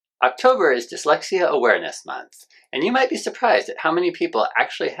October is Dyslexia Awareness Month, and you might be surprised at how many people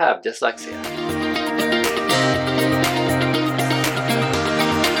actually have dyslexia.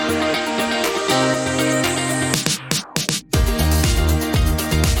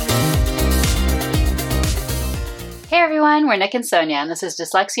 Hey everyone, we're Nick and Sonia, and this is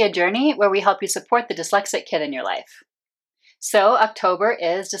Dyslexia Journey, where we help you support the dyslexic kid in your life. So October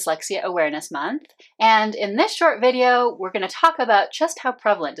is Dyslexia Awareness Month, and in this short video, we're going to talk about just how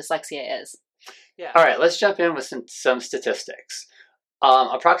prevalent dyslexia is. All right, let's jump in with some statistics.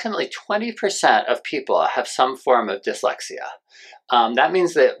 Approximately 20% of people have some form of dyslexia. That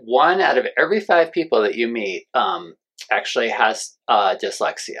means that 1 out of every 5 people that you meet actually has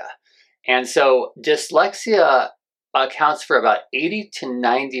dyslexia. And so dyslexia accounts for about 80 to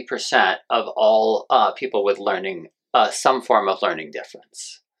 90% of all people with learning, some form of learning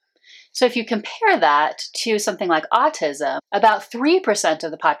difference. So if you compare that to something like autism, about 3%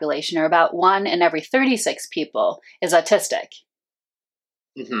 of the population, or about 1 in every 36 people, is autistic.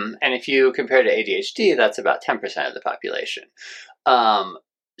 And if you compare to ADHD, that's about 10% of the population. And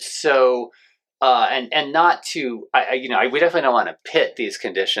not to, we definitely don't want to pit these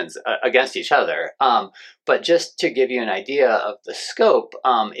conditions against each other. But just to give you an idea of the scope,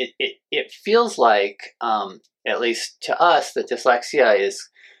 it feels like, at least to us, that dyslexia is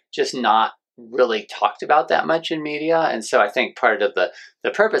just not really talked about that much in media. And so I think part of the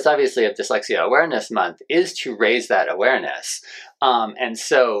purpose, obviously, of Dyslexia Awareness Month is to raise that awareness. And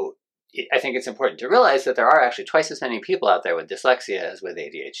so I think it's important to realize that there are actually twice as many people out there with dyslexia as with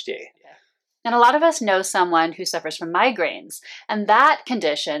ADHD. And a lot of us know someone who suffers from migraines, and that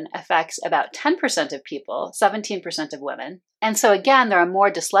condition affects about 10% of people, 17% of women. And so again, there are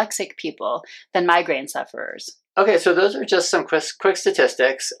more dyslexic people than migraine sufferers. Okay, so those are just some quick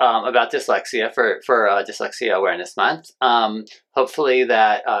statistics about dyslexia for Dyslexia Awareness Month. Hopefully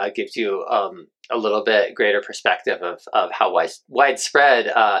that gives you a little bit greater perspective of how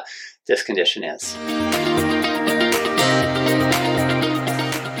widespread this condition is.